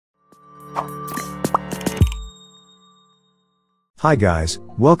Hi guys,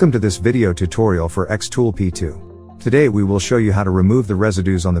 welcome to this video tutorial for XTool P2. Today we will show you how to remove the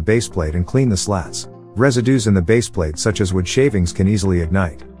residues on the baseplate and clean the slats. Residues in the baseplate such as wood shavings can easily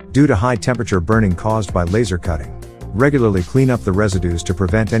ignite, due to high temperature burning caused by laser cutting. Regularly clean up the residues to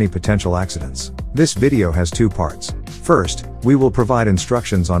prevent any potential accidents. This video has two parts. First, we will provide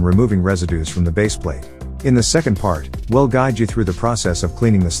instructions on removing residues from the baseplate. In the second part, we'll guide you through the process of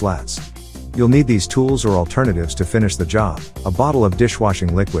cleaning the slats. You'll need these tools or alternatives to finish the job: a bottle of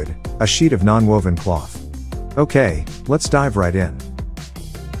dishwashing liquid, a sheet of non-woven cloth. Okay, let's dive right in.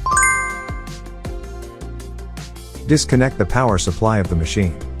 Disconnect the power supply of the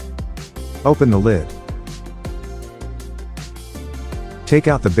machine. Open the lid. Take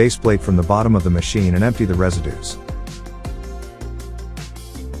out the baseplate from the bottom of the machine and empty the residues.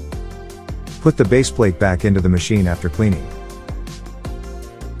 Put the baseplate back into the machine after cleaning.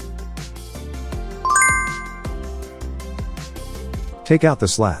 Take out the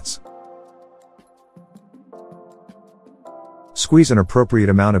slats. Squeeze an appropriate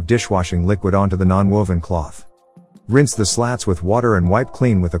amount of dishwashing liquid onto the non-woven cloth. Rinse the slats with water and wipe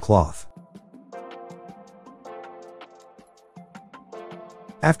clean with a cloth.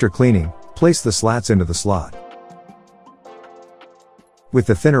 After cleaning, place the slats into the slot, with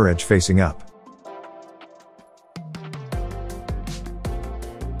the thinner edge facing up.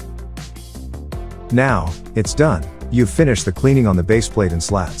 Now, it's done. You've finished the cleaning on the baseplate and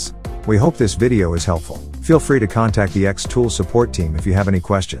slats. We hope this video is helpful. Feel free to contact the XTool support team if you have any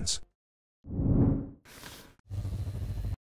questions.